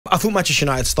I thought Manchester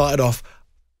United started off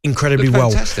incredibly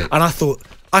well, and I thought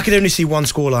I could only see one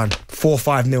scoreline,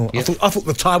 4-5-0. Yeah. I thought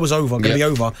the tie was over, going to be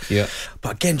over. Yeah.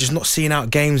 But again, just not seeing out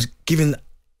games, giving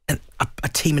a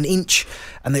team an inch,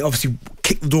 and they obviously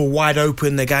kick the door wide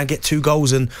open. They're going to get 2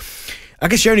 goals, and I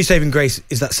guess your only saving grace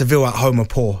is that Sevilla at home are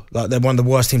poor. Like, they're one of the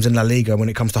worst teams in La Liga when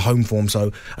it comes to home form.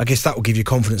 So I guess that will give you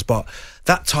confidence. But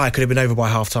that tie could have been over by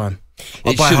half time.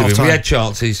 It should have been. We had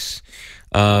chances.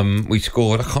 We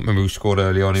scored. I can't remember who scored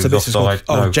early on. He was offside.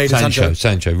 No, Jadon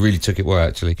Sancho really took it well,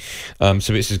 actually.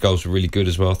 Savitz's goals were really good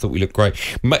as well. I thought we looked great.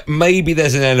 Maybe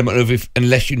there's an element of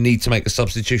unless you need to make a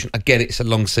substitution. I get it, it's a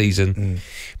long season.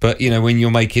 But, you know, when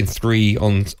you're making 3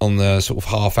 on the sort of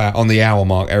half hour, on the hour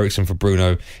mark, Eriksen for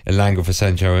Bruno, Elanga for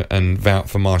Sancho and Wout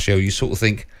for Martial, you sort of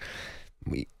think,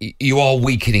 you are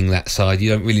weakening that side. You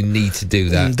don't really need to do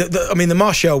that. The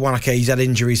Martial one, okay, he's had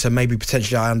injuries, so maybe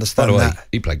potentially I understand By the way, that.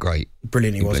 he played great.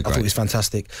 Brilliant he was. I thought he was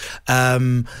fantastic.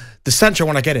 The Sancho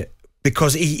one, I get it,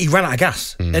 because he ran out of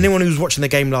gas. Anyone who was watching the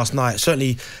game last night,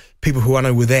 certainly people who I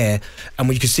know were there, and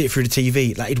when you could see it through the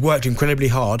TV, like, he'd worked incredibly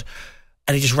hard,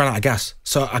 and he just ran out of gas.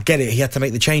 So I get it, he had to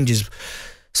make the changes.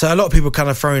 So a lot of people kind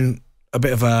of throwing a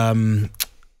bit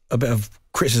of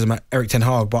criticism at Erik ten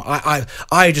Hag, but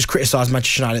I just criticised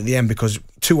Manchester United at the end because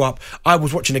 2 up. I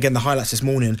was watching again the highlights this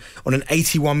morning. On an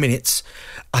 81 minutes,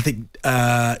 I think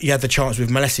he had the chance with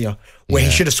Malaysia where he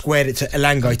should have squared it to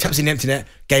Elanga. He taps in the empty net,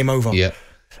 game over. Yeah,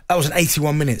 that was an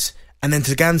 81 minutes. And then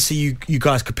to go and see you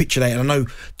guys capitulate, and I know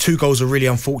 2 goals are really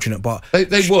unfortunate, but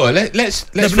they were. Let's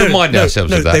remind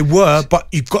ourselves of that. They were, but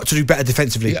you've got to do better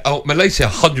defensively. Yeah, Malaysia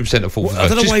 100% at fault. Well, I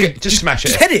don't know why just smash it.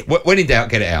 Just head it. When in doubt,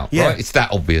 get it out. Yeah. Right? It's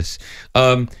that obvious.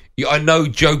 I know,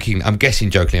 I'm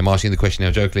guessing jokingly, I'm asking the question now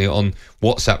jokingly on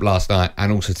WhatsApp last night,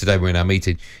 and also today we're in our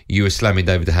meeting, you were slamming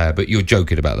David De Gea, but you're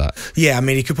joking about that. Yeah, I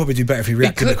mean, he could probably do better if he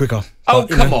reacted a bit quicker. Oh,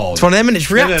 come on. It's one of them, and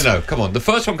it's react. No, come on. The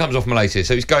first one comes off Malaysia,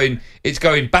 so it's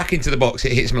going back into the box,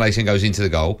 it hits Malaysia and goes into the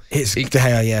goal. Hits De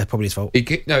Gea, yeah, probably his fault. It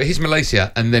hits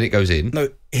Malaysia and then it goes in. No,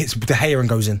 it hits De Gea and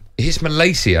goes in. It hits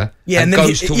Malaysia and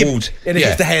goes towards... and it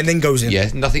hits De Gea and then goes in. Yeah,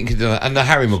 nothing can do that. And the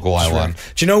Harry Maguire one.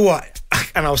 Do you know what?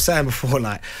 And I was saying before,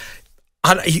 like,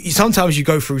 sometimes you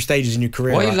go through stages in your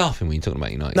career. Why are you laughing when you're talking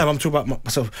about United? No, I'm talking about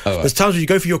myself. Oh, right. There's times when you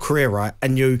go through your career, right,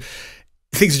 and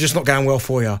things are just not going well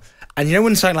for you. And you know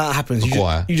when something like that happens,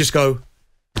 you just go,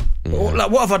 like,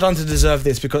 what have I done to deserve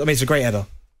this? Because, I mean, it's a great header.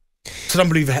 It's an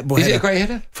unbelievable header. Is it a great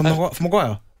header? From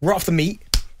Maguire. Right off the meat,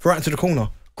 right into the corner.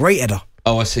 Great header.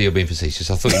 Oh, I see, you're being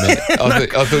facetious. I thought you meant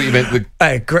I thought you meant the...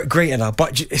 Hey, great header.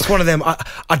 But it's one of them.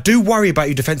 I do worry about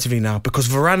you defensively now, because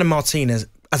Varane and Martinez,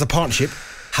 as a partnership,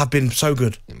 have been so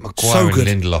good. Maguire and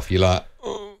Lindelof, you're like...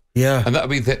 Yeah. And that'll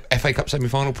be the FA Cup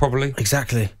semi-final, probably.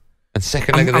 Exactly. And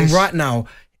second leg of this. And right now,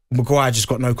 Maguire just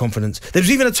got no confidence. There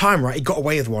was even a time, right, he got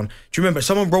away with one. Do you remember?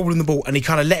 Someone rolled in the ball and he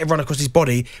kind of let it run across his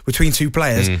body between 2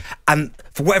 players. And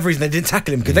for whatever reason, they didn't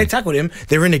tackle him. Because they tackled him,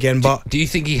 they're in again. But do you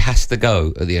think he has to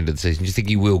go at the end of the season? Do you think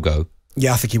he will go?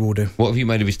 Yeah, I think he will do. What have you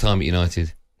made of his time at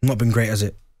United? Not been great, has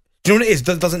it? Do you know what it is?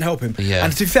 That doesn't help him. Yeah.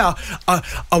 And to be fair,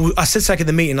 I said second in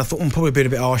the meeting, I thought I'm probably being a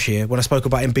bit harsh here when I spoke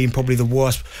about him being probably the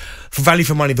worst, for value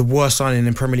for money, the worst signing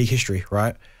in Premier League history,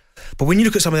 right? But when you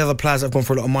look at some of the other players that have gone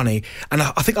for a lot of money, and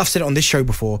I think I've said it on this show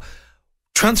before,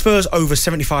 transfers over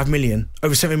 75 million,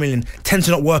 over 70 million, tend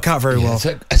to not work out very well.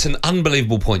 It's an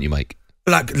unbelievable point you make.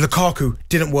 Like Lukaku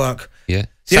didn't work. Yeah.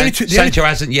 Sancho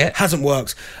hasn't yet. Hasn't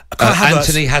worked.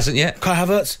 Anthony hasn't yet. Kai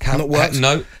Havertz not worked.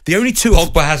 No. The only 2...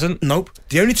 Pogba hasn't. Nope.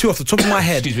 The only 2 off the top of my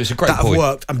head Excuse me, it's a great that point. have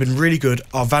worked and been really good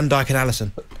are Van Dijk and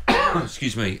Alisson.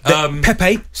 Excuse me.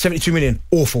 Pepe, 72 million.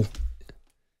 Awful.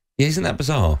 Yeah, isn't that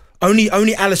bizarre? Only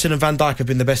Alisson and Van Dijk have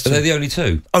been the best 2. Are they the only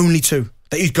 2? Only 2.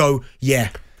 That you'd go, yeah.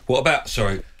 What about,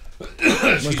 sorry.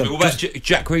 Excuse me, what about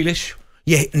Jack Grealish?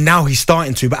 Yeah, now he's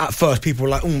starting to, but at first people were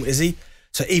like, is he?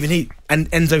 So even he, and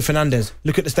Enzo Fernandez,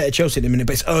 look at the state of Chelsea at the minute,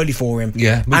 but it's early for him.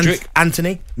 Yeah, Mudryk.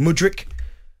 Anthony, Mudryk.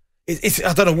 It's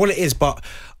I don't know what it is, but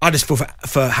I just feel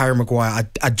for Harry Maguire,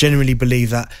 I genuinely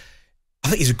believe that, I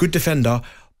think he's a good defender,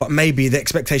 but maybe the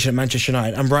expectation at Manchester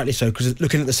United, and rightly so, because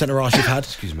looking at the centre half you've had,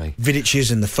 excuse me,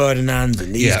 Vidic's and the Ferdinands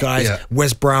and these guys,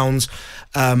 Wes Browns,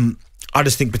 I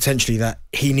just think potentially that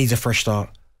he needs a fresh start.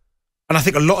 And I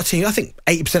think a lot of teams, I think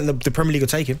 80% of the Premier League will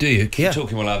take him. Do you? Keep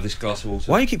talking while I have this glass of water.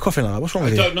 Why do you keep coughing like that? What's wrong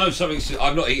with you? I don't know.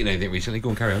 I've not eaten anything recently. Go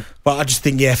on, carry on. But I just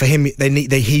think, for him,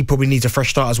 he probably needs a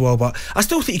fresh start as well. But I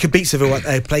still think he could beat Sevilla at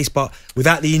their place. But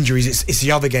without the injuries, it's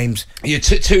the other games. Yeah,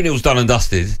 2-0's done and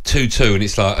dusted. 2-2, and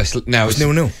it's like now it's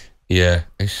 0-0. Yeah.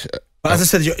 But as I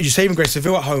said, your saving grace,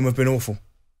 Sevilla at home have been awful.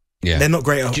 Yeah, they're not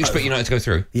great. Do you expect United to go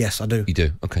through? Yes, I do. You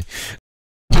do. Okay.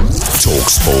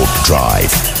 talkSPORT Drive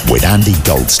with Andy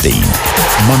Goldstein.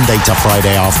 Monday to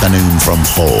Friday afternoon from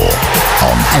 4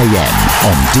 on AM,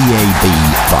 on DAB,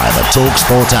 via the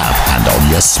talkSPORT app and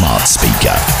on your smart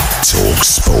speaker.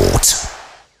 talkSPORT.